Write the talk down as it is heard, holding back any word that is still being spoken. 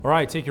All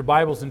right, take your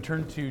Bibles and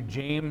turn to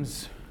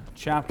James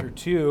chapter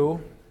 2.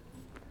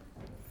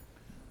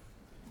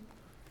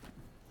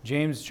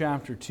 James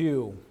chapter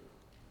 2.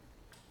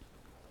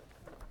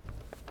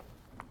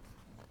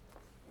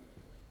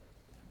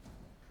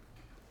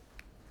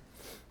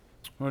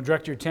 I want to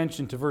direct your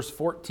attention to verse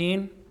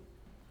 14.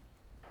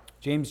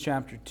 James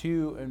chapter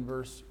 2 and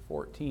verse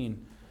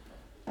 14.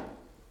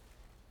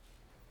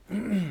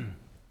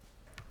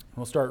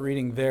 We'll start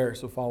reading there,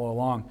 so follow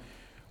along.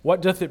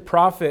 What doth it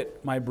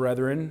profit, my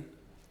brethren,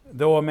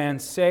 though a man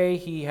say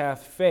he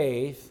hath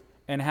faith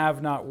and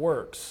have not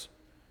works?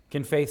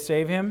 Can faith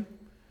save him?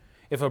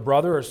 If a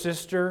brother or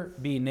sister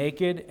be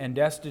naked and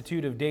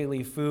destitute of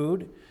daily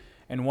food,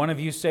 and one of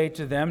you say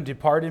to them,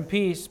 Depart in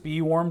peace, be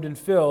ye warmed and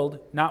filled,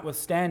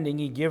 notwithstanding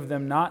ye give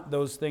them not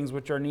those things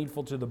which are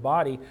needful to the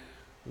body,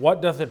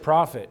 what doth it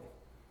profit?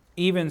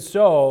 Even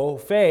so,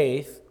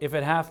 faith, if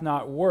it hath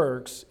not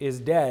works, is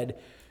dead,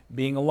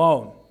 being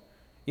alone.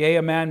 Yea,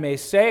 a man may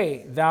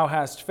say, Thou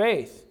hast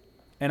faith,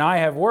 and I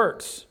have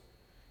works.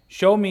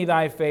 Show me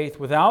thy faith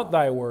without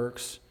thy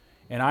works,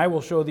 and I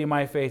will show thee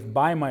my faith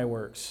by my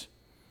works.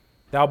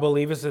 Thou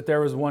believest that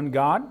there is one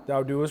God,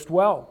 thou doest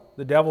well.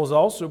 The devils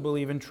also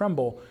believe and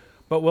tremble.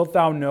 But wilt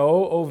thou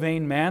know, O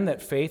vain man,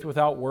 that faith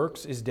without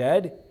works is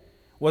dead?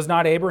 Was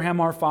not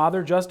Abraham our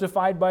father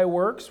justified by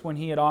works when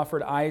he had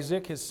offered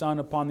Isaac his son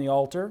upon the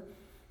altar?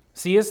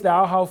 Seest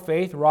thou how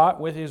faith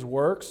wrought with his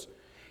works?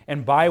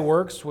 And by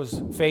works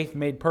was faith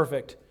made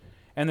perfect.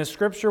 And the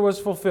scripture was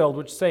fulfilled,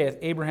 which saith,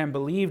 Abraham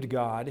believed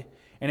God,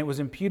 and it was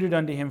imputed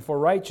unto him for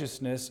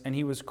righteousness, and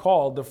he was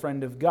called the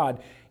friend of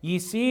God. Ye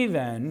see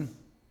then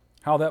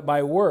how that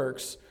by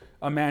works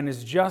a man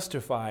is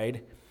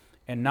justified,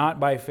 and not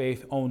by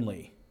faith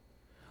only.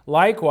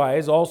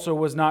 Likewise also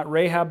was not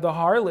Rahab the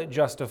harlot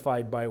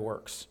justified by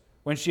works,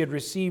 when she had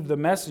received the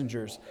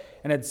messengers,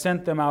 and had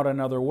sent them out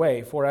another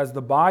way. For as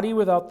the body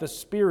without the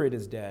spirit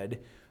is dead,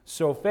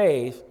 so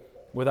faith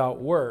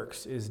without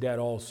works is dead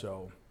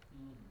also.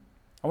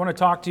 I want to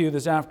talk to you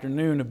this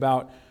afternoon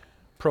about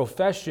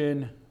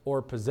profession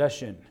or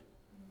possession.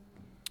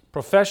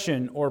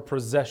 Profession or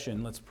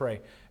possession. Let's pray.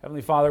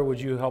 Heavenly Father,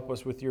 would you help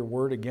us with your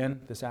word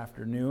again this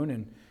afternoon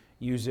and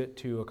use it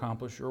to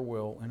accomplish your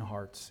will in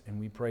hearts. And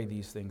we pray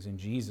these things in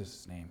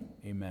Jesus' name.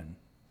 Amen.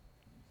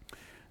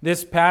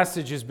 This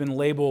passage has been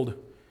labeled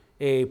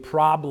a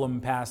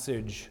problem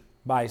passage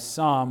by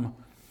some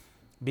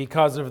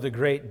because of the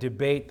great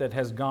debate that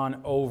has gone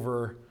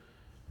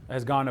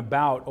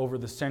about over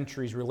the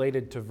centuries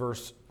related to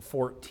verse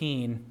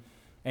 14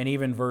 and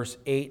even verse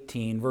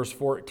 18. Verse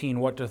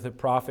 14, what doth it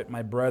profit,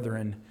 my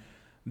brethren,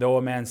 though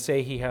a man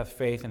say he hath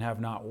faith and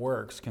have not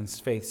works? Can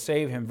faith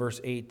save him?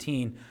 Verse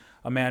 18,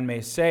 a man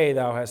may say,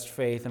 Thou hast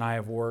faith and I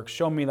have works.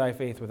 Show me thy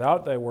faith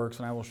without thy works,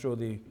 and I will show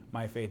thee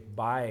my faith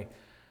by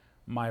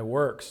my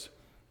works.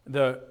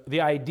 The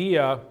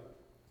idea,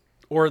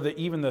 or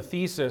even the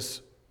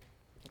thesis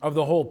of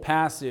the whole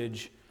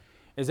passage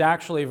is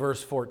actually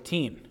verse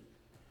 14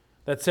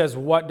 that says,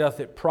 What doth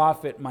it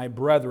profit, my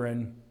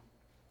brethren,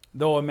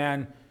 though a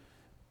man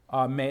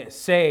may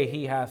say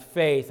he hath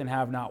faith and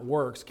have not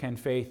works? Can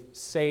faith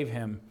save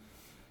him?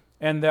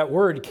 And that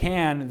word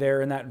can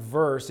there in that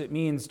verse, it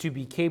means to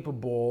be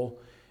capable,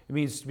 it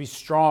means to be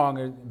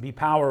strong, be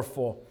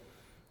powerful.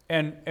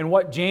 And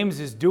what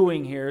James is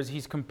doing here is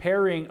he's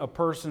comparing a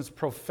person's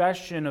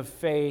profession of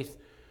faith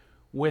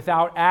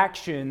without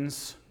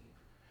actions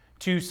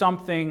to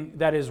something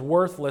that is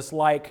worthless,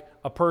 like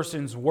a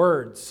person's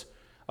words.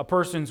 A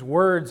person's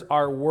words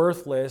are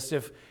worthless.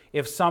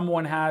 If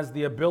someone has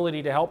the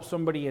ability to help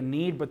somebody in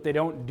need, but they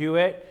don't do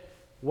it,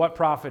 what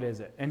profit is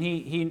it? And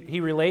he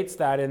relates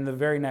that in the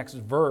very next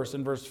verse,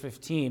 in verse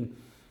 15.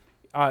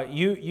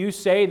 You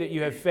say that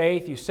you have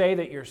faith, you say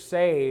that you're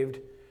saved,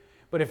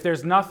 but if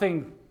there's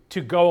nothing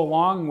to go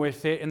along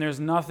with it and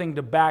there's nothing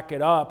to back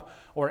it up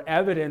or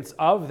evidence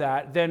of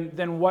that,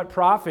 then what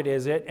profit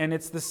is it? And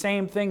it's the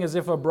same thing as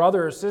if a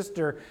brother or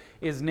sister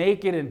is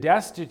naked and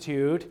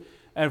destitute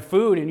and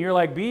food, and you're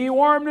like, Be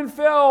warmed and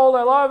filled,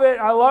 I love it,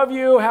 I love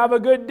you, have a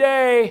good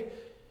day,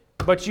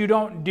 but you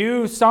don't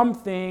do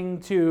something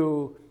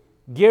to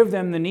give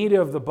them the need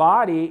of the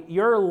body,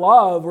 your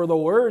love or the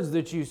words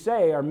that you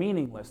say are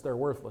meaningless. They're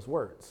worthless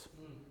words.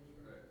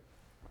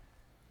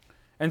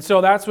 And so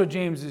that's what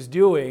James is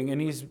doing,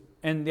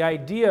 and the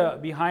idea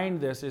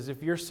behind this is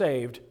if you're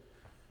saved,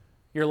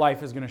 your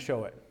life is going to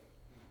show it.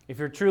 If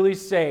you're truly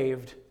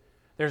saved,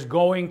 there's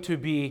going to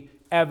be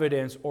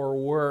evidence or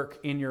work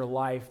in your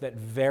life that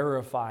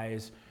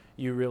verifies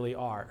you really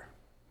are.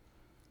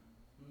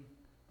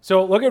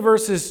 So look at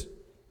verses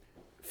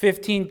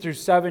 15 through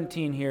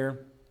 17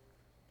 here,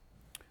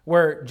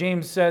 where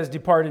James says,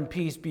 Depart in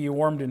peace, be ye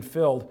warmed and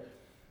filled.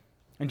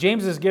 And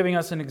James is giving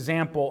us an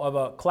example of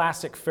a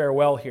classic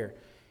farewell here.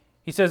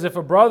 He says, If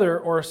a brother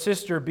or a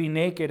sister be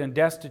naked and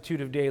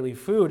destitute of daily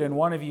food, and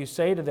one of you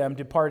say to them,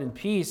 Depart in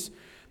peace,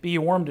 be ye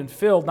warmed and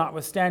filled,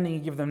 notwithstanding ye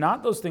give them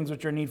not those things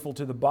which are needful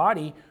to the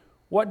body,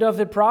 what doth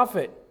it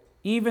profit?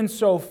 Even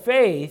so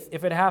faith,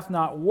 if it hath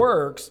not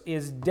works,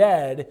 is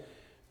dead,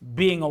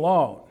 being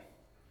alone.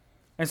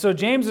 And so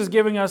James is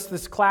giving us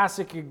this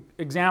classic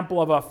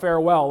example of a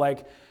farewell.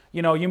 Like,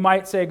 you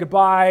might say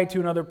goodbye to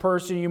another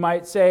person. You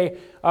might say,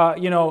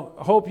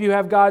 hope you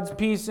have God's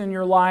peace in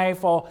your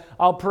life.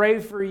 I'll pray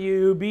for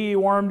you, be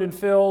warmed and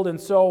filled, and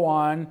so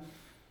on.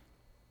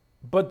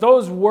 But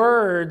those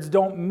words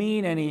don't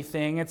mean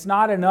anything. It's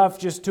not enough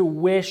just to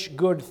wish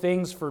good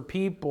things for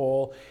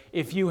people.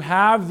 If you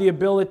have the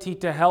ability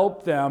to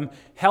help them,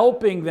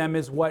 helping them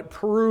is what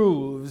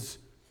proves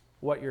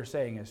what you're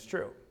saying is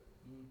true.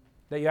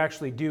 That you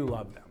actually do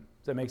love them.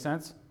 Does that make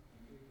sense?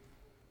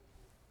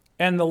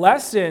 And the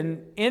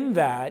lesson in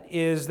that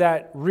is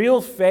that real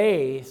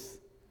faith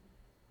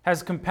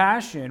has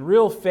compassion.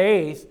 Real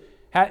faith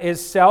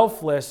is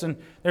selfless. And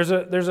there's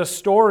a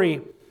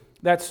story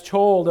that's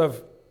told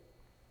of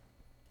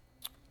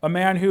a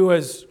man who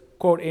was,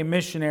 quote, a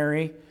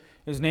missionary.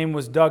 His name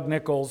was Doug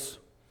Nichols.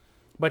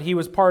 But he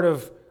was part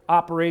of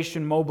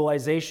Operation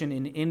Mobilization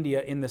in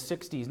India in the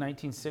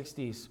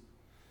 1960s.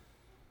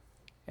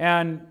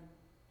 And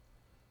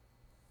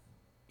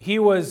he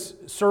was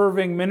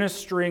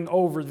ministering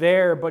over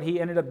there, but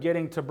he ended up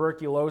getting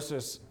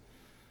tuberculosis.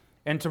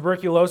 And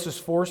tuberculosis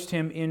forced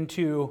him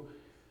into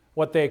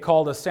what they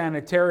called a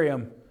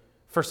sanitarium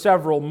for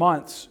several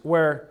months,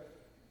 where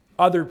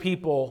other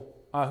people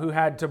who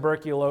had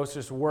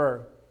tuberculosis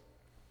were.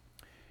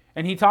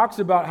 And he talks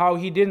about how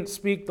he didn't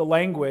speak the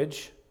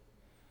language,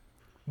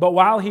 but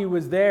while he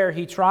was there,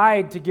 he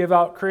tried to give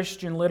out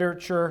Christian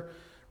literature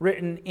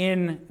written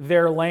in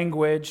their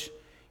language.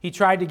 He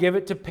tried to give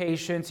it to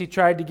patients. He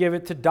tried to give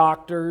it to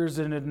doctors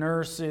and to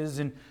nurses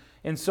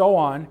and so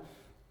on.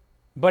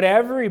 But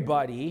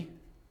everybody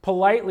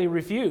politely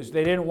refused.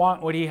 They didn't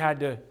want what he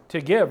had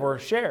to give or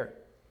share.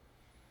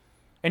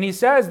 And he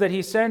says that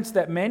he sensed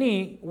that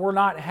many were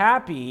not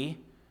happy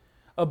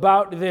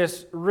about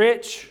this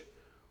rich,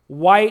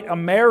 white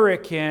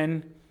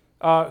American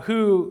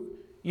who,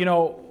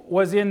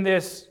 was in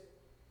this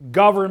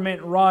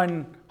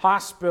government-run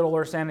hospital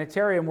or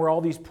sanitarium where all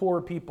these poor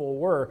people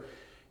were.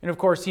 And of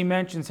course, he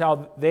mentions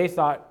how they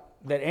thought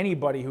that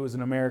anybody who was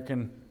an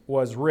American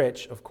was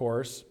rich, of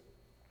course.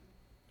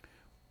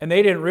 And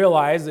they didn't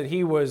realize that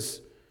he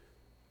was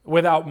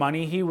without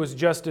money. He was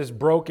just as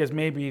broke as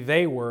maybe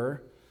they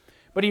were.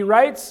 But he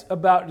writes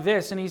about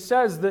this, and he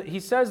says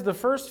the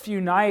first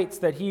few nights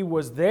that he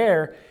was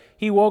there,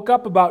 he woke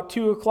up about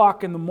 2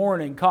 o'clock in the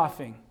morning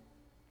coughing.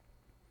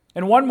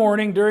 And one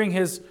morning during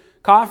his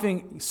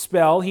coughing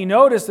spell, he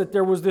noticed that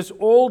there was this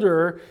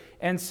older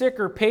and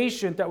sicker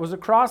patient that was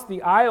across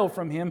the aisle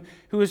from him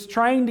who was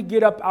trying to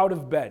get up out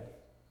of bed.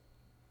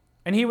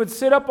 And he would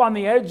sit up on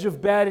the edge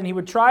of bed and he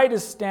would try to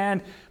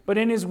stand, but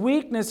in his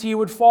weakness he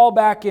would fall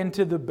back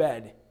into the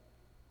bed.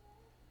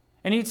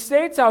 And he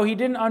states how he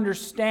didn't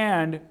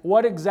understand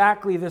what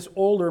exactly this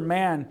older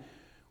man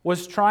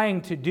was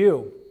trying to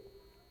do.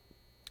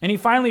 And he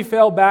finally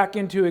fell back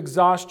into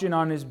exhaustion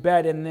on his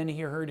bed, and then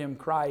he heard him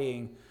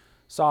crying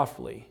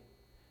softly.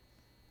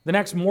 The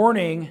next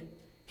morning,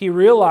 he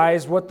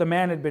realized what the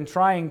man had been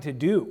trying to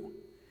do.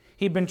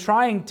 He'd been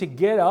trying to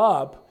get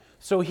up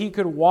so he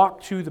could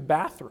walk to the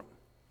bathroom.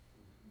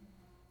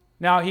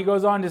 Now, he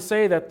goes on to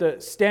say that the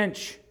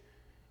stench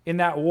in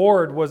that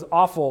ward was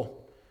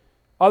awful.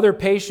 Other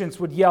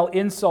patients would yell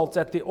insults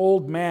at the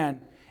old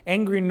man.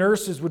 Angry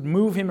nurses would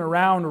move him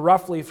around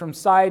roughly from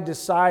side to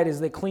side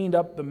as they cleaned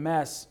up the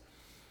mess.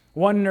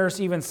 One nurse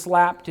even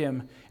slapped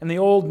him, and the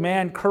old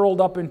man curled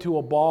up into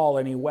a ball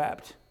and he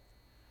wept.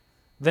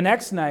 The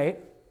next night,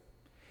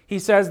 he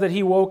says that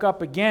he woke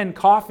up again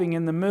coughing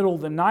in the middle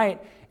of the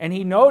night, and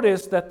he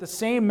noticed that the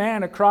same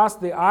man across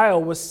the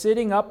aisle was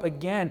sitting up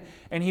again,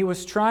 and he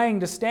was trying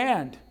to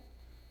stand.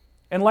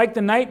 And like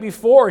the night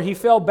before, he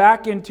fell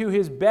back into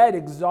his bed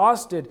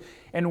exhausted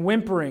and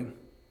whimpering.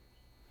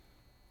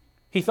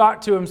 He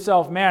thought to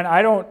himself, man,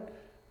 I don't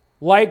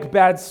like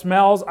bad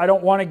smells. I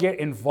don't want to get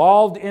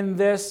involved in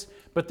this.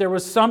 But there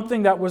was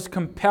something that was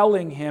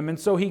compelling him. And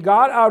so he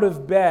got out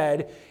of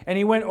bed and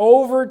he went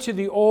over to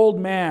the old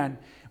man.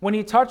 When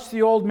he touched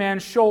the old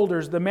man's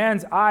shoulders, the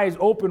man's eyes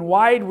opened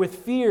wide with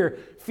fear,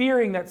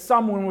 fearing that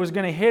someone was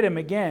going to hit him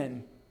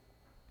again.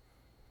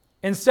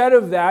 Instead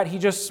of that, he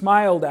just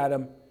smiled at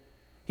him.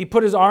 He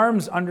put his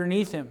arms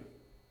underneath him.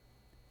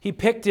 He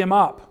picked him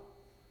up.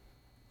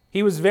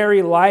 He was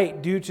very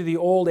light due to the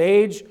old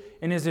age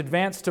and his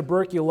advanced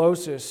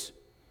tuberculosis.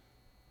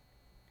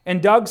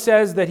 And Doug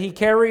says that he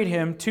carried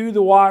him to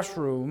the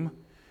washroom,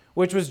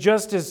 which was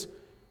just as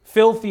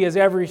filthy as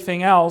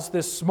everything else,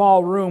 this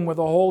small room with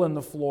a hole in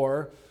the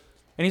floor.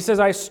 And he says,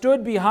 I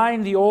stood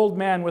behind the old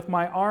man with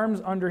my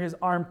arms under his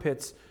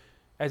armpits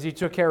as he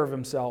took care of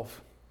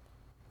himself.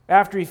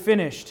 After he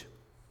finished,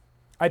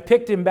 I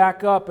picked him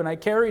back up and I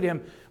carried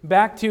him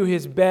back to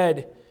his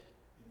bed.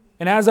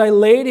 And as I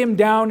laid him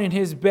down in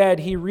his bed,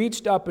 he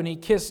reached up and he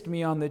kissed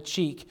me on the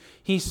cheek.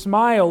 He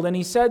smiled and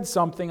he said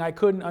something I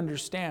couldn't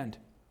understand.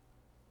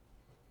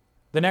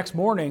 The next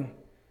morning,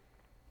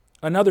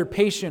 another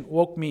patient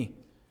woke me,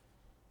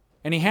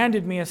 and he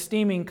handed me a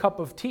steaming cup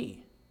of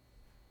tea.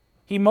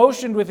 He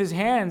motioned with his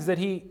hands that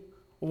he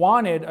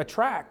wanted a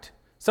tract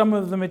some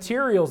of the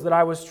materials that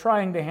I was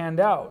trying to hand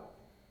out.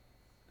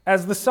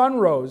 As the sun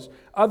rose,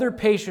 other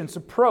patients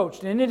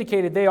approached and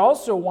indicated they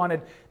also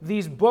wanted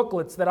these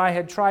booklets that I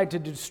had tried to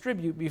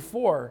distribute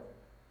before.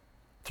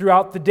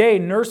 Throughout the day,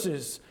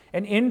 nurses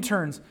and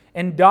interns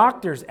and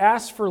doctors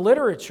asked for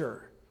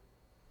literature.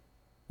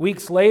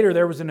 Weeks later,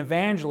 there was an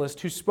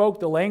evangelist who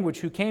spoke the language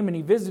who came and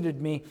he visited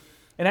me.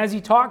 And as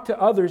he talked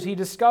to others, he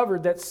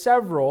discovered that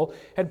several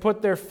had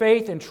put their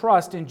faith and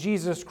trust in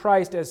Jesus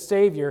Christ as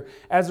Savior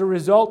as a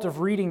result of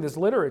reading this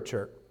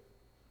literature.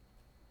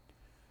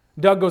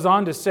 Doug goes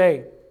on to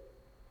say,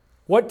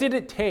 what did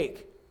it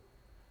take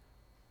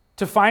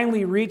to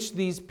finally reach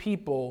these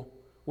people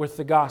with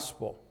the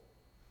gospel?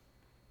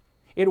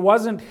 It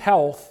wasn't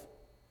health.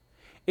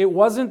 It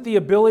wasn't the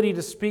ability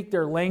to speak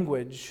their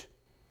language.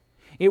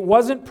 It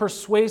wasn't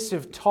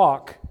persuasive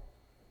talk.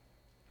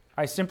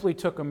 I simply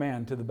took a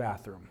man to the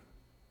bathroom.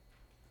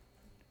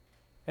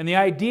 And the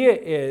idea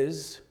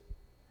is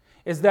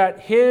that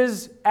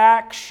his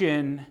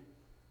action,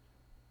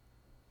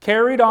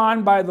 carried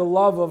on by the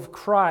love of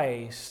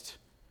Christ,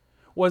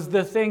 was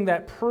the thing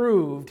that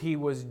proved he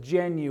was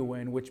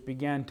genuine, which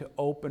began to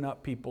open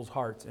up people's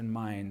hearts and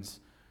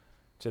minds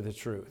to the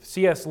truth.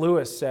 C.S.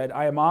 Lewis said,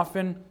 I am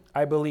often,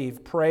 I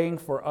believe, praying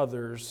for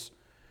others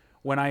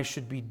when I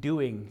should be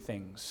doing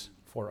things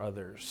for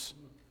others.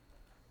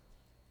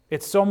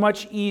 It's so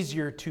much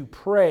easier to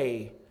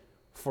pray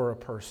for a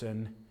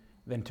person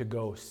than to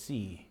go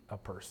see a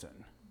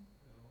person.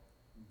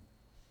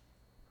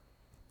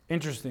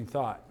 Interesting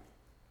thought.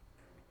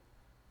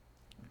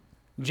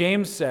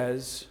 James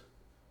says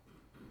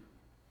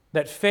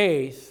that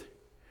faith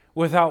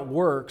without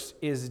works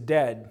is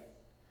dead.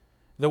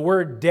 The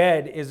word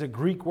dead is a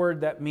Greek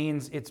word that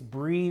means it's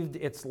breathed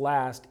its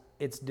last,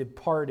 it's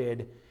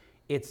departed,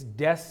 it's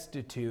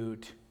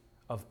destitute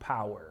of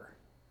power.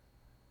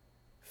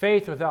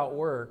 Faith without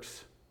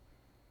works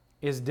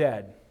is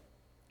dead.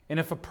 And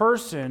if a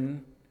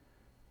person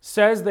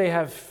says they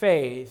have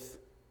faith,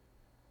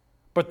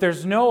 but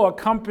there's no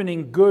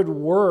accompanying good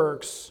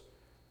works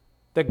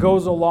that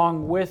goes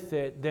along with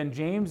it, then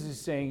James is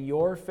saying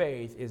your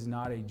faith is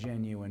not a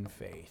genuine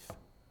faith.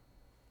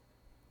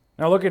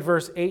 Now look at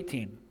verse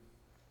 18.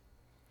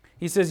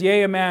 He says,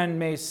 yea, a man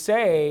may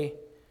say,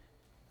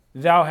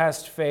 thou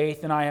hast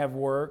faith and I have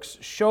works.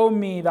 Show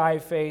me thy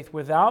faith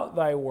without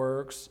thy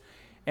works,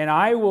 and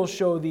I will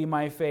show thee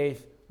my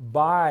faith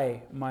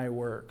by my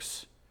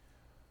works.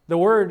 The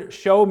word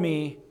show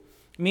me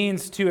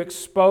means to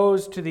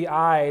expose to the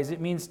eyes.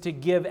 It means to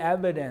give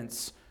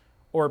evidence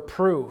or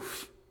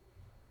proof.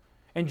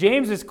 And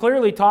James is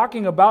clearly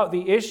talking about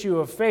the issue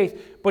of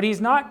faith, but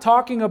he's not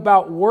talking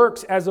about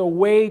works as a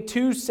way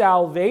to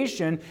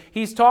salvation.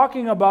 He's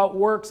talking about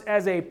works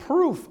as a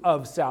proof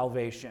of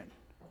salvation.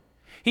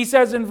 He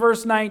says in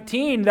verse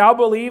 19, thou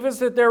believest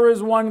that there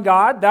is one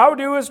God, thou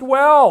doest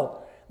well.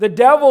 The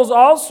devils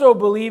also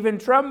believe and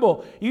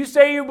tremble. You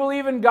say you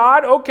believe in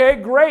God? Okay,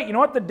 great. You know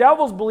what? The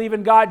devils believe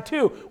in God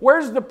too.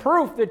 Where's the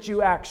proof that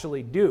you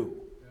actually do?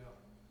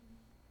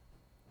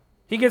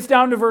 He gets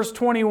down to verse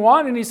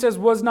 21 and he says,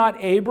 was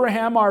not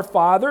Abraham our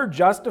father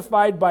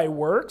justified by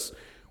works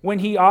when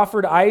he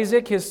offered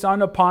Isaac his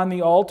son upon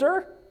the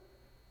altar?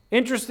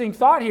 Interesting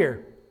thought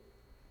here.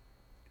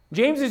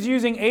 James is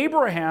using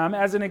Abraham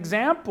as an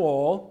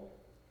example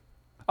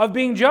of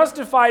being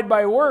justified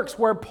by works,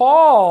 where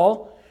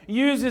Paul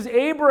uses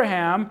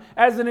Abraham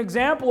as an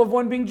example of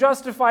one being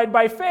justified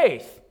by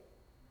faith.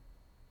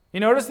 You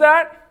notice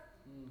that?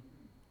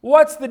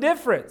 What's the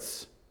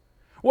difference?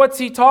 What's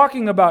he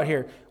talking about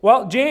here?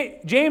 Well,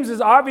 James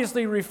is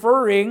obviously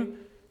referring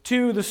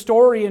to the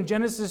story in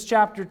Genesis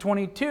chapter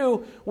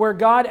 22 where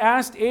God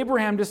asked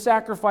Abraham to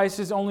sacrifice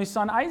his only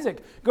son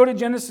Isaac. Go to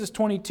Genesis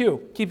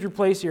 22. Keep your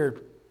place here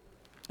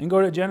and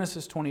go to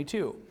Genesis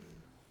 22.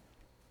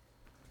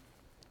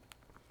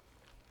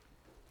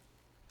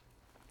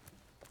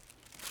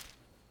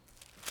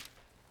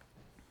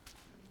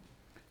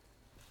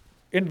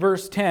 In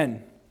verse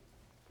 10,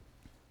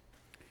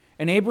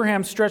 and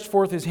Abraham stretched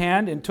forth his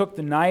hand and took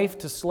the knife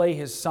to slay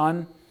his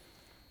son.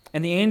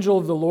 And the angel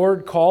of the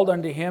Lord called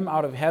unto him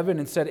out of heaven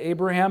and said,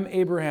 Abraham,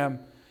 Abraham.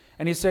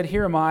 And he said,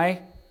 Here am I.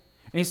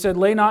 And he said,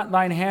 Lay not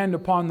thine hand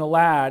upon the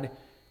lad,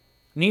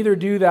 neither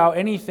do thou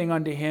anything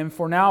unto him,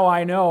 for now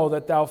I know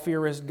that thou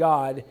fearest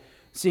God,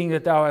 seeing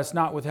that thou hast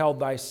not withheld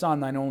thy son,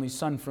 thine only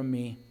son, from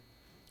me.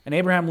 And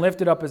Abraham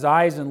lifted up his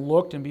eyes and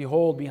looked, and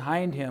behold,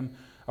 behind him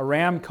a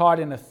ram caught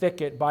in a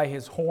thicket by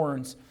his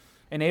horns.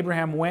 And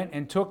Abraham went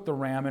and took the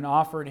ram and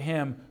offered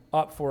him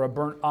up for a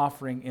burnt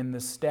offering in the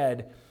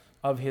stead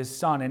of his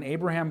son. And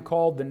Abraham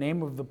called the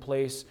name of the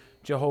place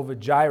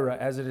Jehovah-Jireh,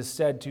 as it is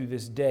said to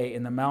this day,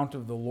 in the mount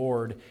of the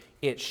Lord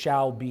it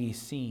shall be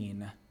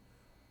seen.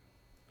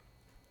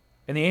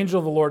 And the angel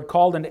of the Lord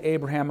called unto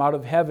Abraham out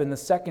of heaven the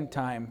second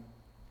time,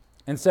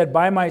 and said,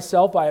 By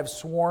myself I have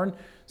sworn,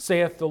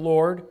 saith the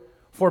Lord,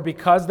 for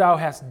because thou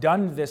hast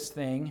done this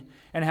thing,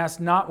 and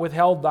hast not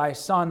withheld thy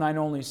son, thine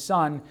only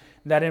son,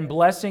 that in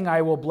blessing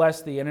I will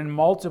bless thee, and in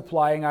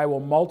multiplying I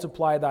will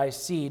multiply thy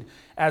seed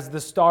as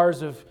the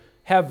stars of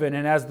heaven,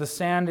 and as the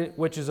sand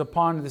which is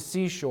upon the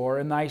seashore.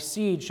 And thy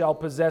seed shall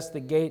possess the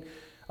gate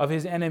of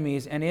his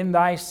enemies, and in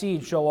thy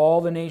seed shall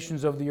all the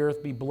nations of the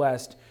earth be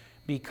blessed,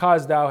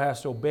 because thou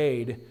hast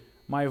obeyed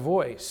my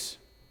voice.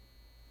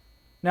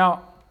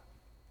 Now,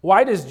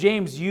 why does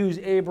James use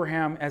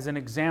Abraham as an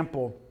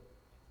example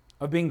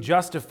of being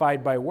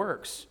justified by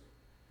works?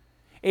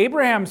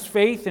 Abraham's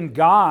faith in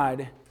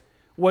God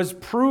was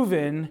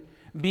proven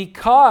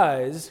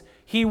because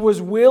he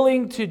was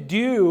willing to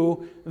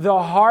do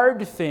the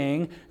hard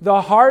thing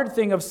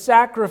of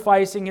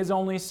sacrificing his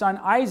only son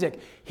Isaac.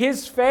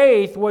 His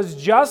faith was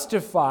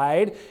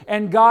justified,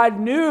 and God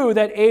knew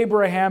that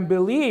Abraham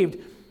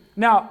believed.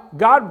 Now,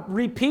 God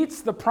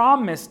repeats the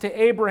promise to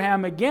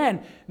Abraham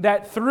again,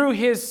 that through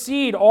his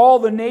seed all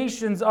the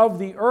nations of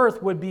the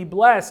earth would be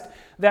blessed,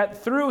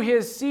 that through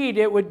his seed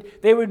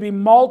they would be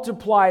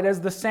multiplied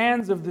as the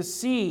sands of the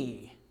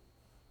sea.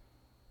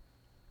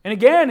 And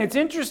again, it's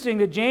interesting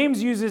that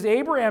James uses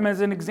Abraham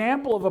as an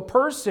example of a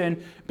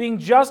person being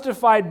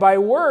justified by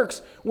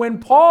works, when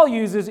Paul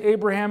uses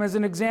Abraham as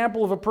an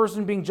example of a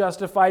person being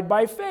justified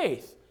by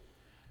faith.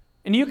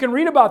 And you can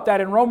read about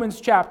that in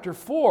Romans chapter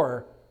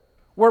 4,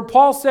 where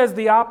Paul says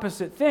the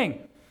opposite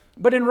thing.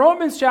 But in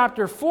Romans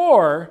chapter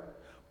 4,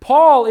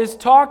 Paul is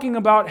talking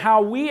about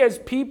how we as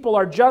people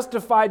are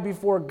justified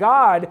before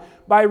God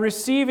by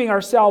receiving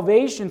our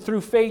salvation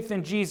through faith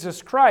in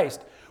Jesus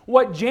Christ.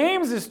 What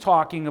James is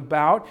talking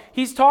about,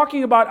 he's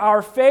talking about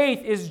our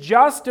faith is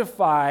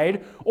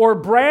justified or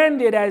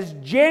branded as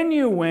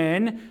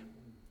genuine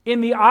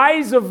in the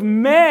eyes of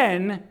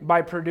men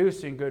by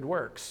producing good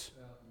works.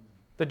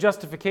 The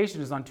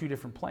justification is on two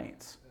different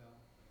planes.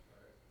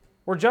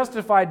 We're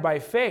justified by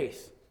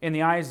faith in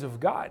the eyes of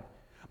God.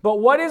 But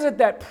what is it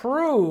that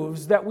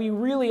proves that we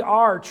really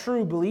are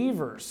true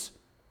believers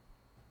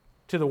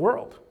to the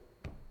world?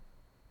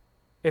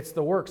 It's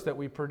the works that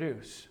we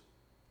produce.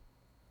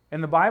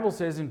 And the Bible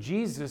says, and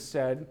Jesus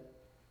said,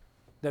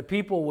 that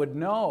people would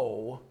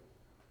know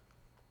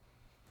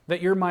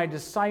that you're my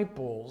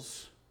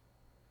disciples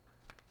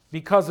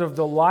because of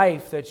the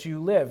life that you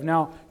live.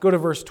 Now, go to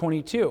verse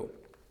 22.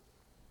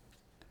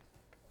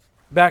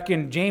 Back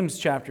in James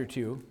chapter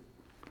 2,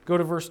 go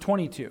to verse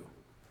 22.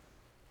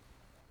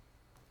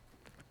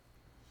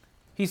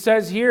 He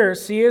says here,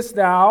 seest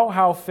thou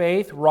how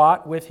faith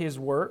wrought with his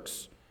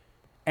works,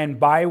 and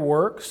by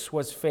works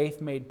was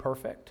faith made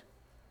perfect?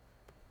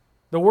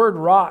 The word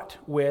wrought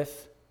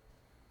with,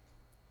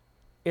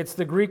 it's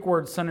the Greek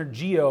word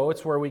synergio.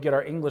 It's where we get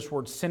our English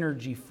word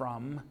synergy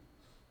from.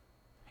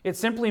 It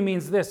simply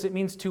means this. It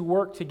means to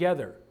work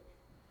together.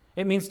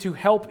 It means to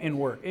help in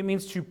work. It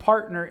means to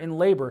partner in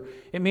labor.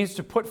 It means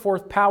to put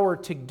forth power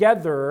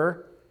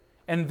together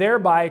and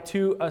thereby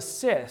to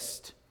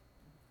assist.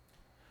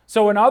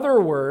 So in other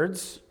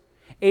words,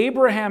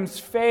 Abraham's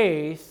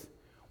faith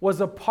was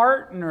a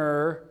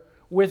partner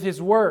with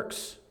his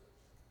works.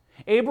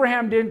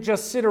 Abraham didn't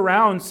just sit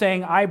around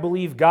saying, I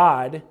believe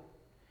God.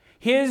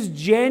 His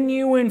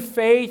genuine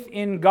faith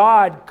in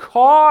God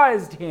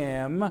caused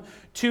him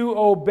to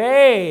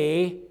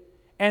obey,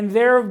 and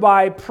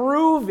thereby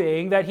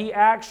proving that he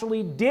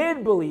actually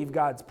did believe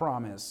God's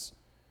promise.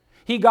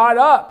 He got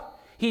up.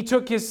 He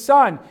took his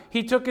son.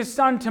 He took his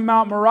son to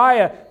Mount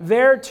Moriah,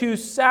 there to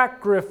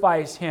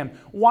sacrifice him.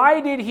 Why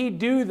did he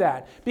do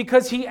that?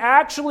 Because he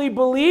actually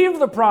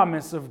believed the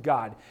promise of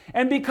God.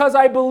 And because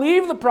I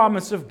believe the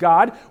promise of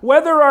God,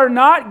 whether or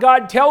not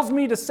God tells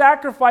me to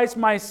sacrifice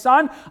my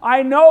son,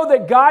 I know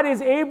that God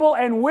is able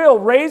and will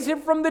raise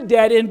him from the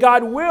dead, and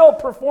God will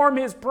perform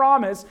his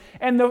promise.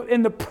 And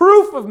the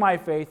proof of my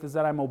faith is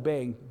that I'm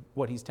obeying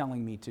what he's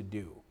telling me to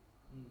do.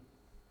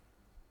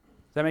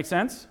 Does that make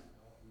sense?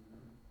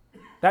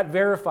 That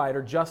verified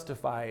or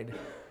justified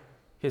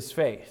his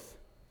faith.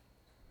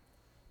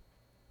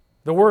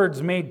 The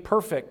words made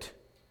perfect,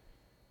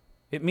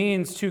 it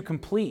means to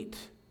complete.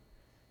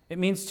 It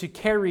means to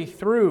carry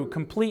through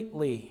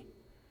completely,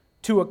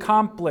 to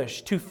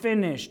accomplish, to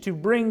finish, to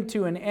bring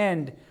to an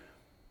end,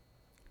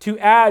 to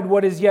add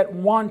what is yet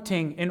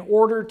wanting in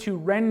order to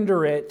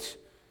render it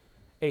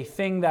a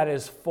thing that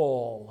is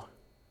full.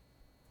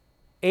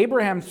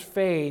 Abraham's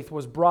faith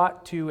was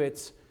brought to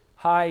its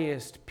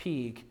highest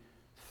peak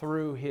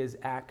through his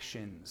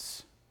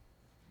actions.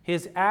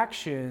 His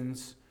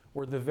actions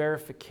were the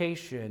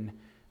verification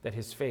that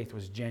his faith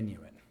was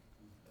genuine.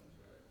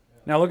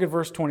 Now look at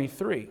verse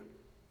 23.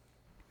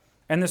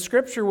 And the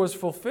scripture was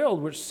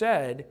fulfilled, which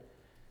said,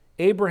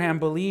 Abraham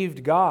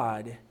believed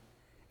God,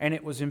 and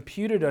it was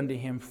imputed unto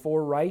him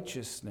for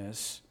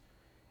righteousness,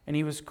 and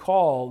he was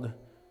called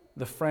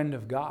the friend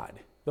of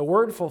God. The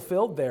word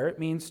fulfilled there, it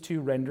means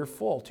to render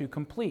full, to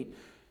complete,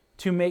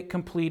 to make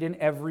complete in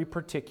every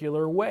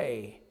particular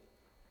way,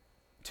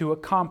 to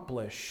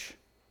accomplish.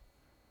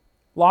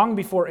 Long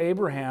before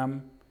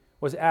Abraham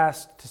was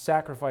asked to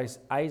sacrifice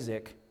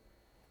Isaac,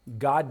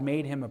 God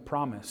made him a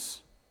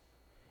promise.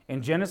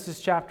 In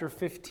Genesis chapter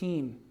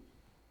 15,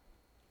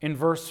 in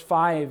verse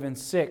 5 and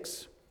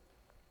 6,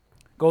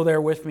 go there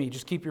with me.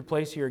 Just keep your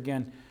place here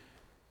again.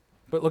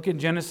 But look at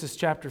Genesis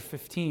chapter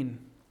 15.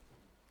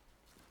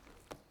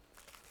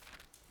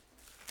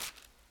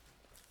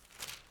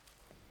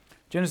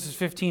 Genesis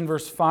 15,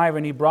 verse 5,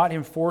 and he brought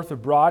him forth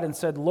abroad and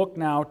said, Look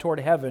now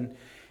toward heaven,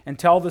 and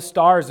tell the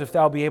stars if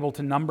thou be able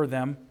to number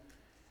them.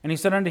 And he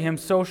said unto him,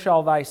 So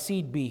shall thy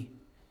seed be.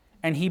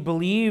 And he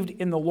believed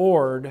in the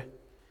Lord,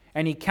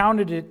 and he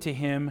counted it to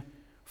him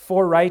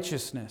for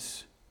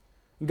righteousness.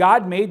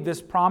 God made this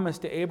promise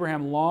to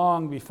Abraham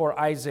long before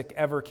Isaac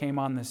ever came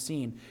on the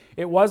scene.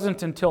 It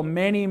wasn't until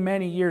many,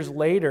 many years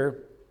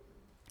later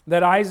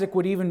that Isaac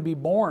would even be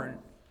born.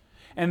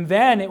 And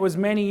then it was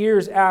many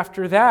years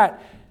after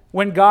that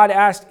when God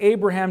asked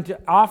Abraham to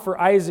offer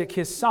Isaac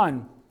his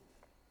son.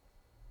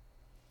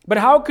 But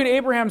how could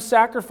Abraham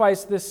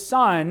sacrifice this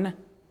son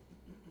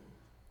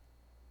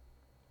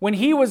when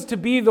he was to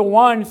be the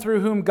one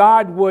through whom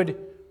God would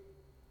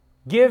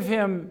give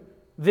him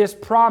this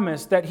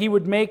promise that he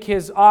would make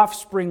his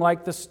offspring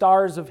like the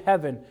stars of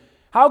heaven?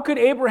 How could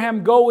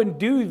Abraham go and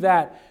do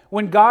that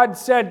when God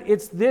said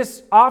it's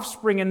this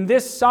offspring and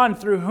this son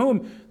through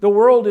whom the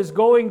world is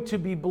going to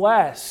be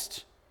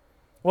blessed?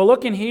 Well,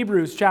 look in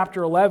Hebrews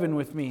chapter 11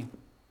 with me.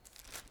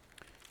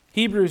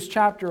 Hebrews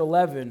chapter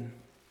 11.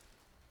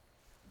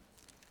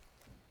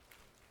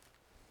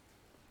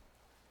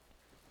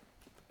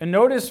 And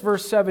notice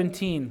verse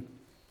 17.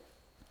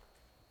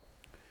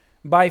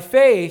 By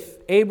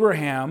faith,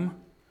 Abraham,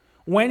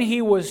 when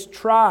he was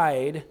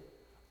tried,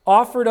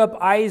 offered up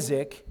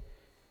Isaac,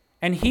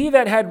 and he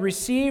that had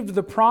received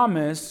the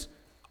promise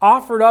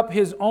offered up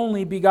his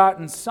only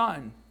begotten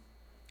son,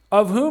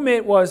 of whom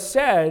it was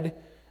said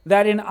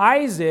that in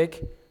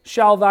Isaac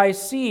shall thy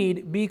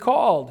seed be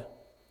called,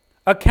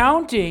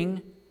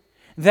 accounting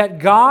that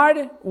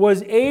God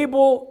was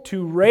able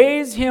to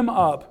raise him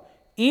up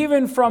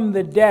even from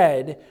the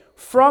dead,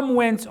 from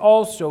whence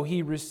also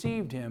he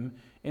received him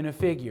in a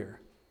figure.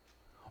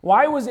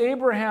 Why was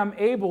Abraham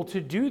able to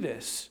do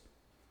this?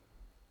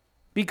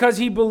 Because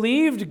he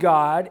believed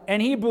God,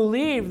 and he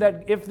believed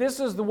that if this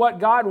is what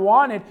God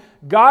wanted,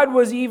 God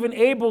was even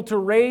able to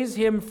raise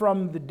him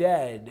from the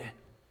dead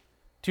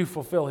to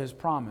fulfill his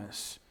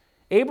promise.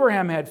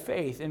 Abraham had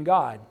faith in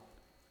God.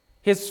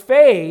 His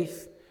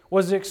faith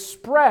was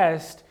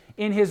expressed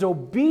in his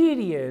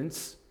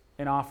obedience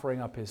in offering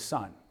up his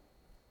son.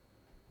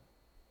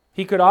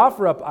 He could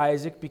offer up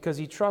Isaac because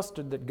he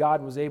trusted that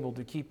God was able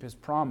to keep his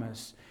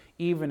promise,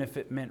 even if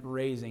it meant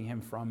raising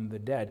him from the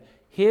dead.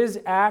 His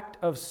act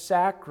of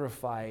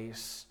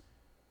sacrifice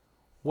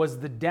was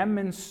the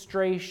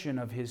demonstration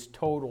of his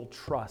total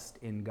trust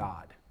in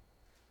God.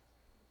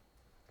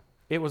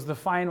 It was the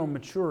final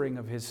maturing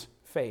of his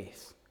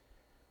faith.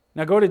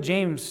 Now go to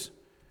James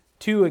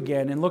 2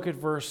 again and look at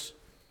verse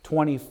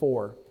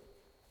 24.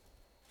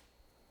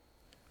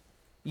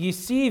 Ye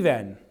see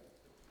then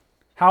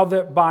how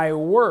that by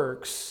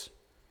works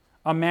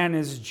a man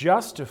is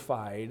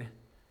justified,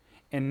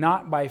 and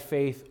not by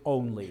faith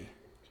only.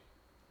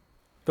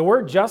 The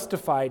word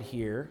justified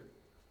here,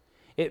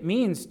 it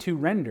means to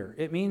render.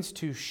 It means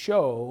to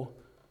show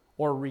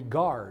or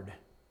regard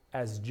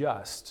as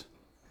just.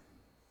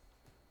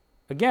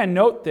 Again,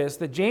 note this,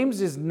 that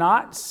James is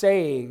not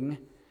saying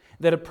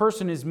that a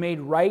person is made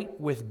right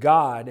with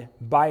God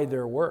by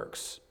their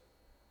works.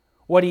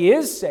 What he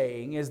is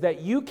saying is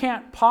that you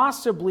can't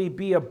possibly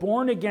be a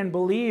born-again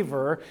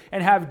believer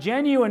and have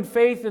genuine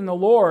faith in the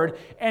Lord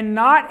and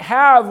not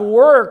have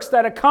works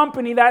that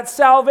accompany that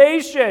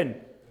salvation.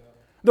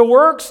 The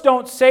works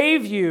don't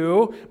save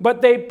you,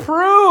 but they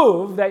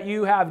prove that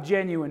you have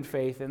genuine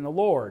faith in the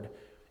Lord.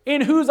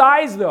 In whose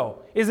eyes,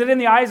 though? Is it in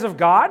the eyes of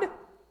God?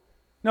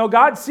 No,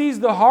 God sees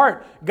the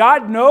heart.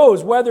 God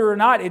knows whether or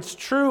not it's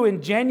true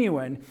and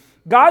genuine.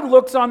 God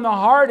looks on the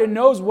heart and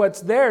knows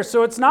what's there.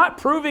 So it's not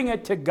proving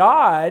it to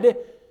God.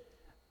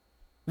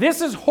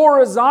 This is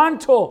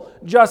horizontal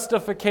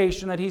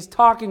justification that he's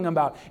talking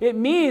about. It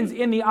means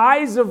in the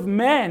eyes of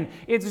men.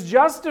 It's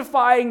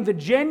justifying the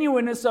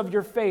genuineness of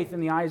your faith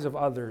in the eyes of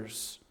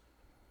others.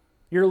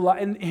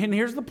 And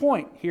here's the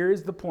point. Here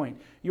is the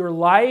point. Your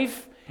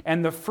life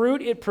and the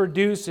fruit it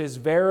produces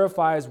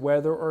verifies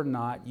whether or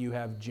not you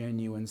have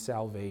genuine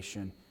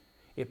salvation.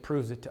 It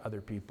proves it to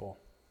other people.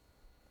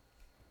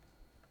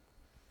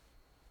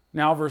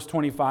 Now, verse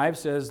 25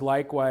 says,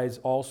 Likewise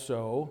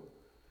also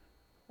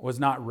was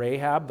not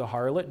Rahab the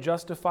harlot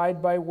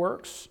justified by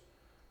works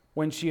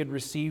when she had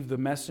received the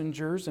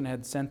messengers and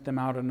had sent them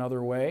out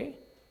another way?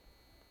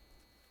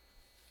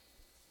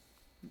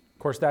 Of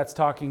course, that's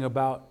talking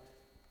about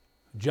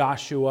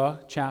Joshua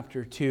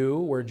chapter 2,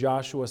 where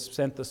Joshua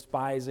sent the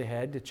spies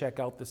ahead to check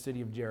out the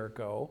city of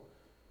Jericho.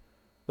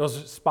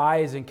 Those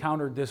spies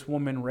encountered this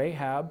woman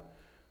Rahab,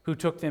 who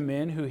took them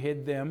in, who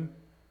hid them.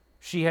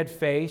 She had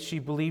faith, she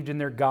believed in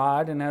their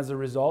God, and as a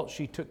result,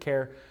 she took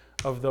care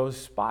of those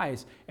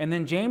spies. And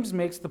then James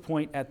makes the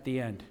point at the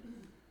end.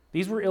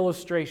 These were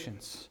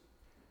illustrations.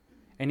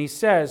 And he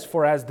says,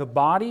 For as the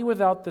body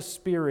without the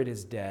spirit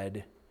is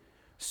dead,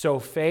 so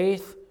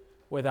faith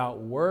without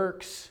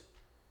works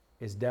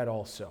is dead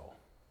also.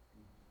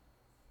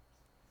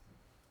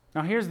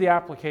 Now here's the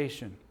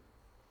application.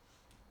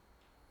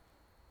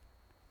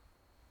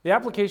 The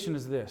application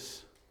is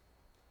this.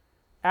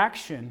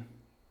 Action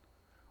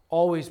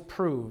always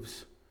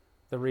proves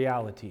the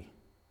reality.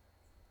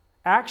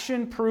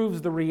 Action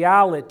proves the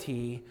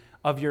reality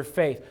of your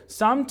faith.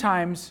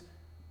 Sometimes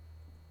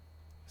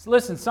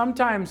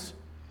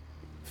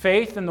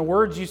faith and the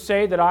words you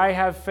say that I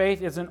have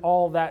faith isn't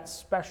all that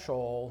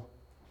special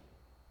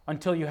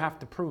until you have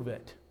to prove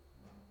it.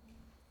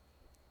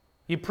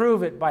 You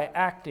prove it by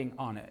acting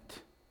on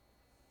it.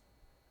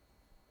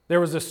 There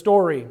was a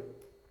story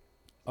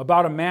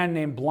about a man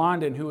named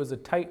Blondin who was a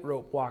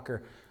tightrope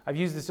walker. I've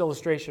used this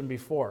illustration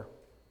before.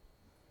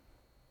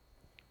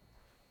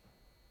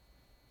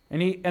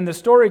 And the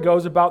story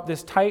goes about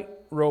this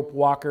tightrope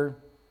walker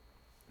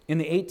in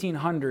the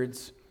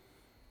 1800s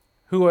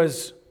who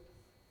was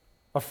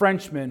a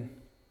Frenchman.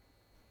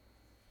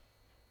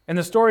 And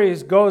the story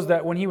goes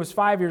that when he was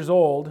 5 years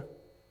old,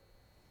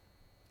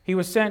 he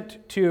was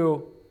sent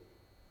to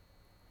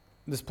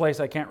this place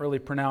I can't really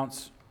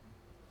pronounce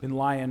in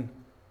Lyon.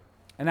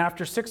 And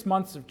after 6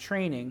 months of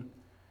training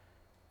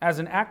as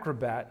an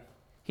acrobat,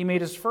 he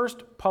made his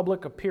first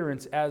public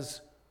appearance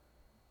as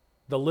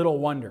the Little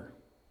Wonder.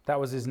 That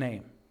was his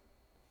name.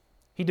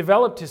 He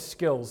developed his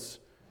skills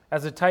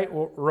as a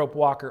tightrope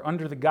walker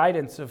under the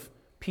guidance of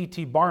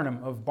P.T.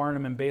 Barnum of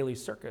Barnum and Bailey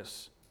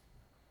Circus.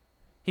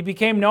 He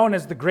became known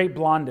as the Great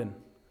Blondin.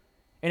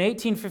 In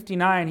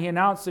 1859, he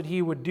announced that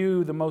he would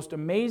do the most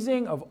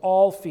amazing of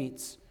all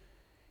feats.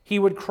 He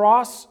would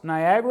cross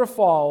Niagara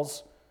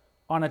Falls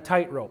on a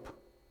tightrope.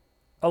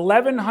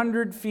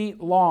 1,100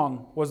 feet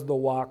long was the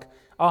walk,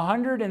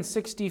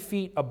 160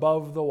 feet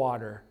above the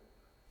water.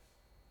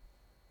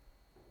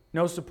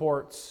 No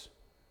supports,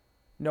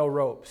 no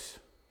ropes.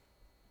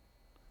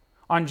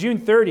 On June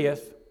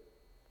 30th,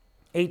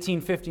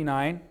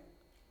 1859,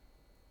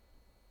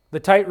 the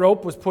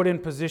tightrope was put in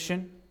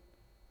position,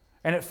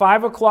 and at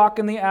 5 o'clock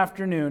in the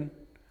afternoon,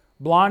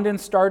 Blondin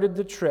started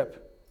the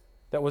trip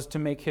that was to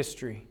make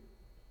history.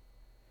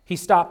 He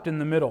stopped in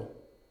the middle.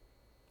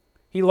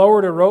 He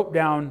lowered a rope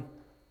down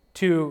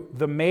to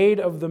the Maid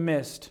of the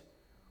Mist,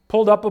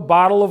 pulled up a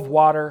bottle of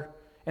water,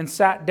 and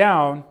sat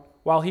down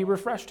while he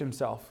refreshed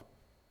himself.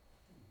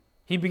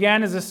 He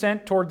began his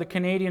ascent toward the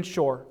Canadian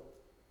shore.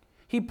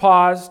 He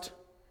paused,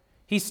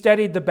 he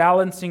steadied the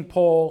balancing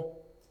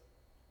pole,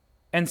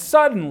 and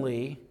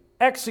suddenly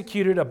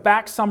executed a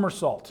back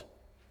somersault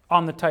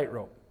on the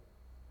tightrope.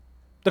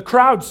 The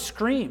crowd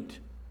screamed.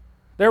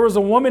 There was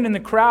a woman in the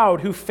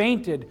crowd who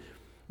fainted.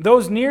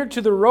 Those near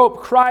to the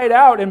rope cried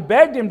out and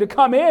begged him to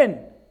come in.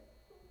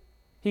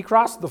 He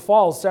crossed the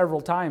falls several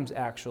times,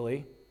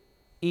 actually,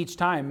 each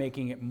time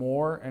making it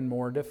more and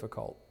more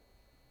difficult.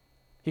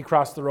 He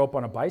crossed the rope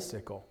on a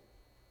bicycle.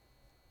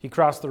 He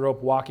crossed the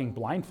rope walking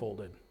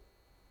blindfolded.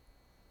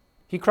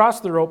 He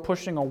crossed the rope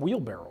pushing a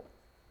wheelbarrow,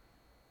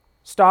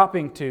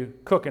 stopping to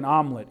cook an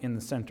omelet in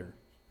the center,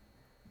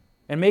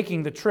 and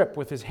making the trip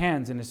with his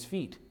hands and his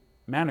feet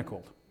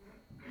manacled.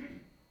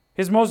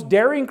 His most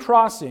daring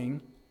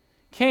crossing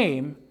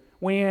came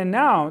when he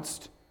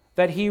announced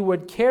that he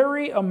would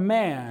carry a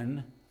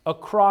man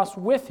across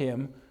with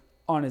him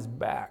on his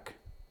back.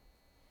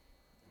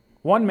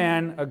 One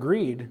man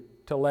agreed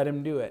to let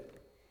him do it.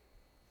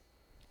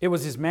 It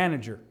was his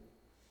manager,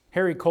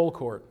 Harry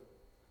Colcourt.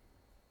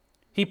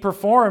 He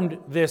performed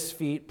this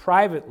feat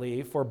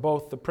privately for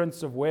both the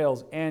Prince of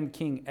Wales and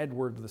King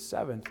Edward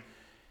VII.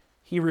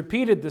 He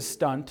repeated the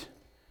stunt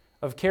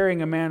of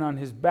carrying a man on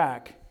his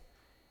back,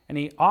 and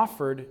he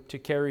offered to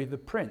carry the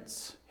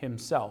prince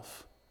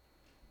himself.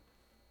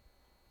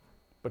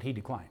 But he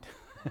declined.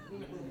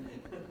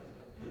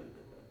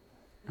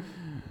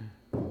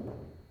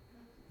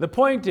 The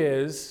point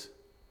is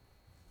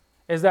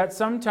that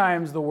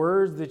sometimes the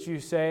words that you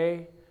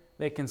say,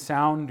 they can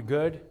sound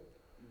good,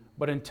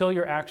 but until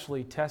you're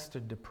actually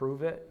tested to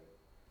prove it,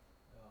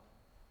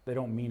 they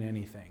don't mean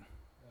anything.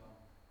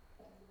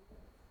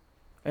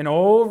 And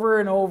over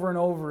and over and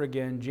over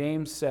again,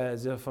 James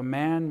says, if a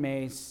man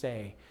may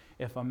say.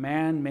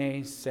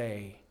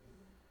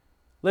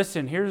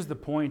 Listen, here's the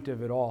point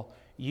of it all.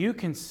 You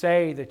can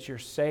say that you're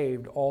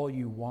saved all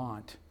you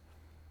want,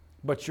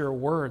 but your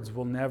words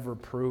will never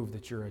prove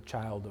that you're a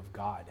child of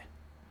God.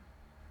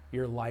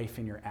 Your life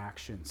and your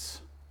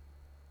actions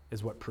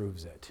is what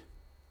proves it.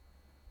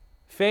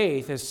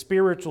 Faith is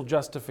spiritual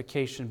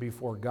justification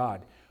before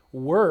God.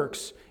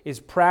 Works is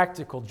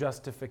practical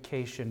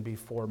justification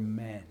before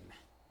men.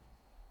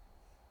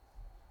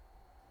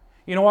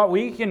 You know what?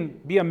 We can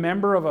be a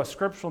member of a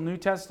scriptural New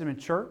Testament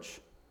church.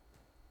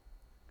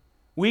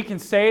 We can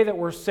say that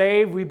we're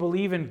saved, we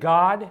believe in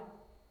God.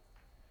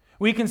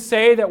 We can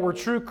say that we're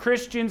true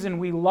Christians and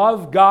we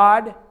love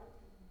God.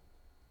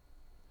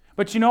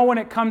 But you know, when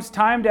it comes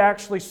time to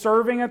actually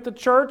serving at the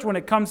church, when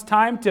it comes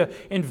time to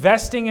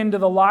investing into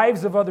the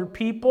lives of other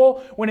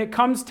people, when it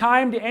comes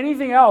time to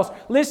anything else,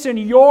 listen,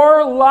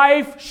 your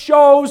life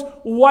shows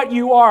what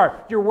you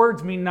are. Your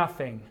words mean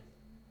nothing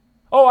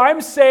Oh,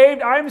 I'm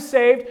saved,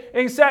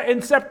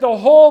 except the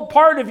whole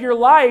part of your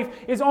life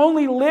is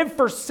only live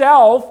for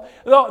self.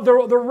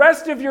 The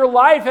rest of your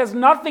life has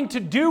nothing to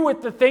do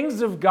with the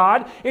things of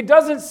God. It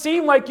doesn't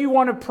seem like you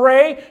want to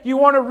pray, you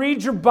want to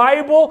read your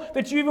Bible,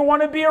 that you even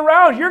want to be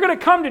around. You're going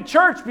to come to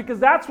church because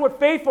that's what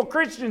faithful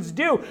Christians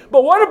do.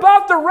 But what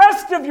about the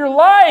rest of your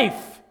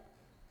life?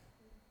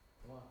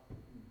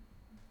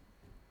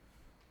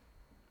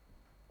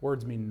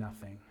 Words mean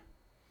nothing.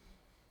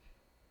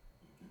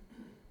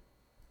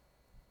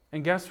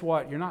 And guess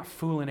what? You're not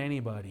fooling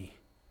anybody.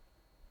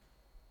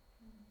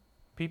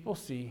 People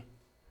see.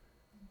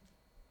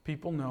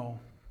 People know.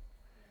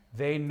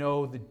 They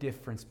know the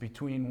difference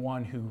between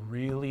one who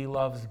really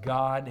loves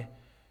God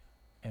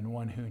and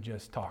one who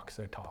just talks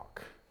a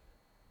talk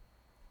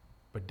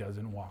but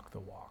doesn't walk the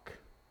walk.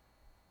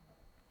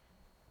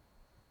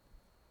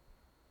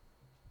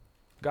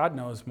 God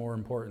knows, more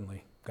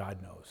importantly.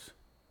 God knows.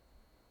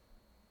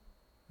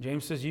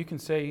 James says you can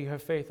say you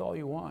have faith all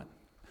you want.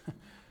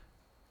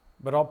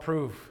 But I'll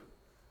prove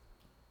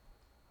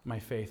my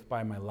faith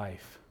by my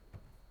life.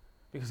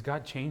 Because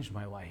God changed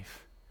my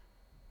life.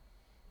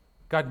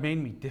 God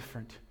made me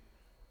different.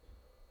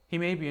 He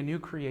made me a new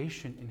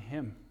creation in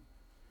Him.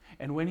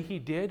 And when He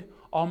did,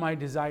 all my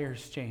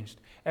desires changed.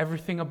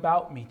 Everything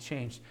about me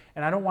changed.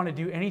 And I don't want to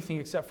do anything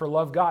except for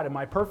love God. Am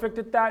I perfect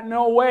at that?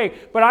 No way.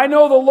 But I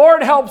know the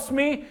Lord helps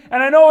me.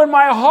 And I know in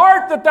my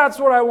heart that that's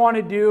what I want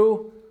to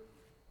do.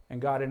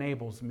 And God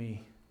enables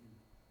me.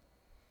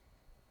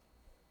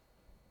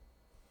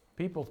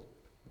 People,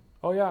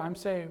 oh yeah, I'm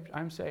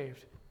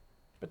saved.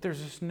 But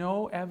there's just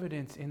no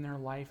evidence in their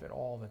life at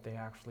all that they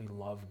actually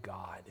love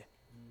God.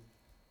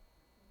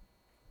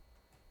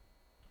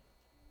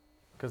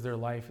 Because their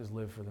life is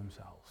lived for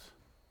themselves.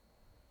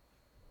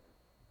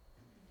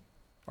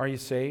 Are you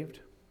saved?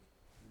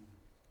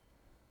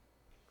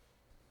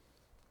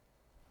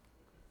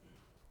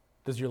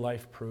 Does your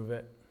life prove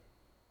it?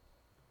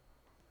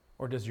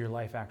 Or does your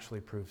life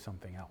actually prove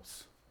something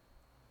else?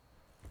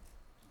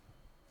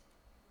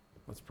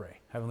 Let's pray.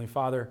 Heavenly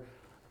Father,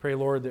 pray,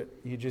 Lord, that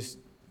you just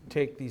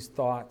take these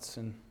thoughts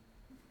and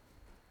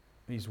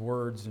these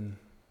words, and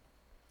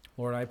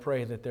Lord, I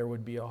pray that there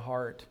would be a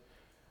heart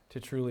to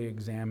truly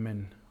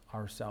examine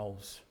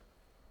ourselves.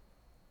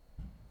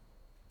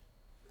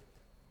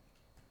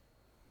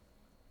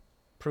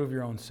 Prove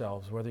your own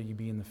selves, whether you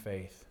be in the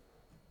faith.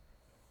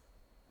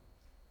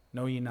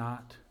 Know ye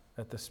not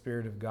that the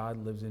Spirit of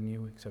God lives in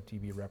you, except ye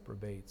be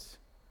reprobates?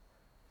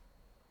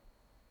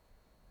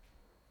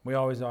 We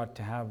always ought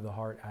to have the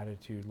heart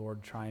attitude,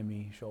 Lord, try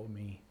me, show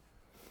me.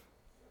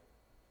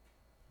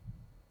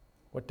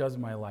 What does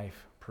my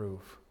life prove?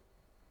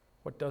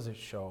 What does it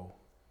show?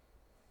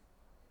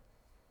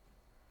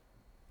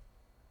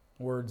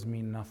 Words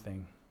mean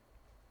nothing.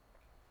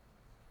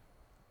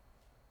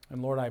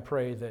 And Lord, I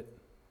pray that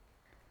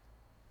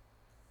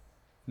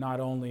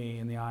not only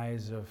in the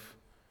eyes of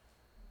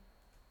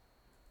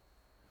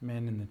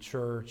men in the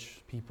church,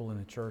 people in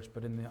the church,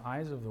 but in the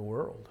eyes of the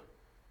world,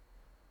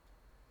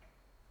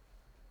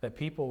 that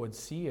people would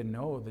see and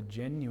know the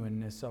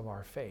genuineness of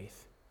our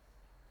faith.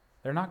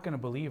 They're not going to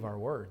believe our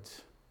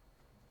words.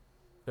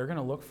 They're going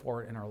to look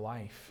for it in our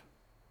life.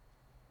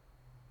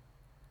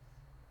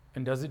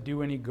 And does it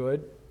do any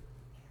good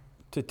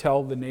to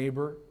tell the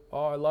neighbor,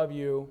 oh, I love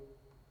you.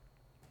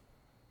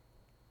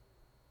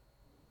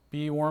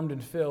 Be warmed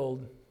and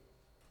filled,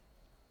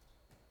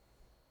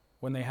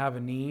 when they have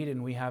a need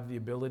and we have the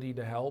ability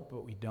to help,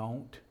 but we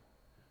don't?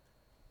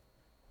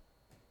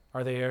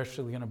 Are they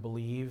actually going to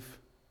believe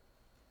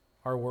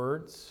our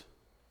words?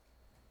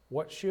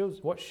 What shows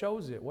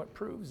it? What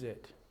proves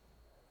it?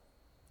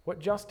 What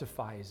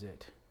justifies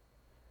it?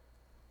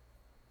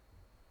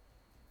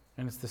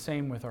 And it's the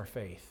same with our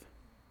faith.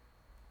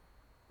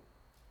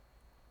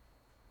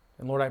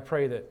 And Lord, I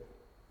pray that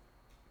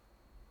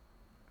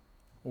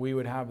we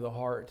would have the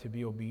heart to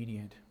be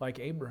obedient, like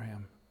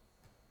Abraham.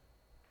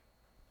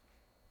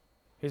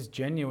 His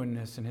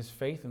genuineness and his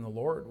faith in the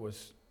Lord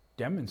was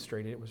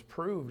demonstrated. It was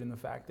proved in the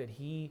fact that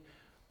he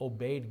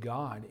obeyed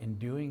God in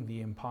doing the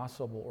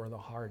impossible or the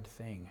hard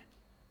thing,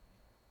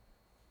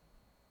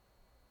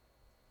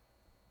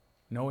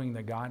 knowing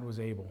that God was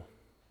able.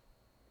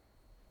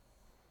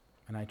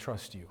 And I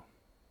trust you.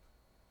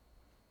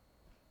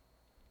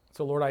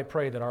 So Lord, I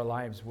pray that our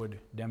lives would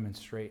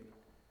demonstrate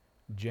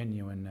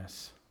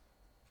genuineness.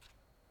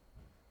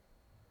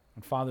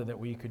 And Father, that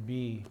we could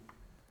be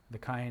the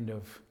kind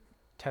of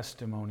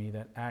testimony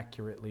that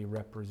accurately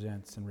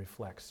represents and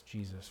reflects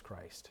Jesus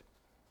Christ.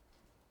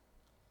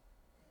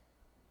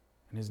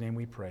 In His name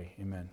we pray, amen.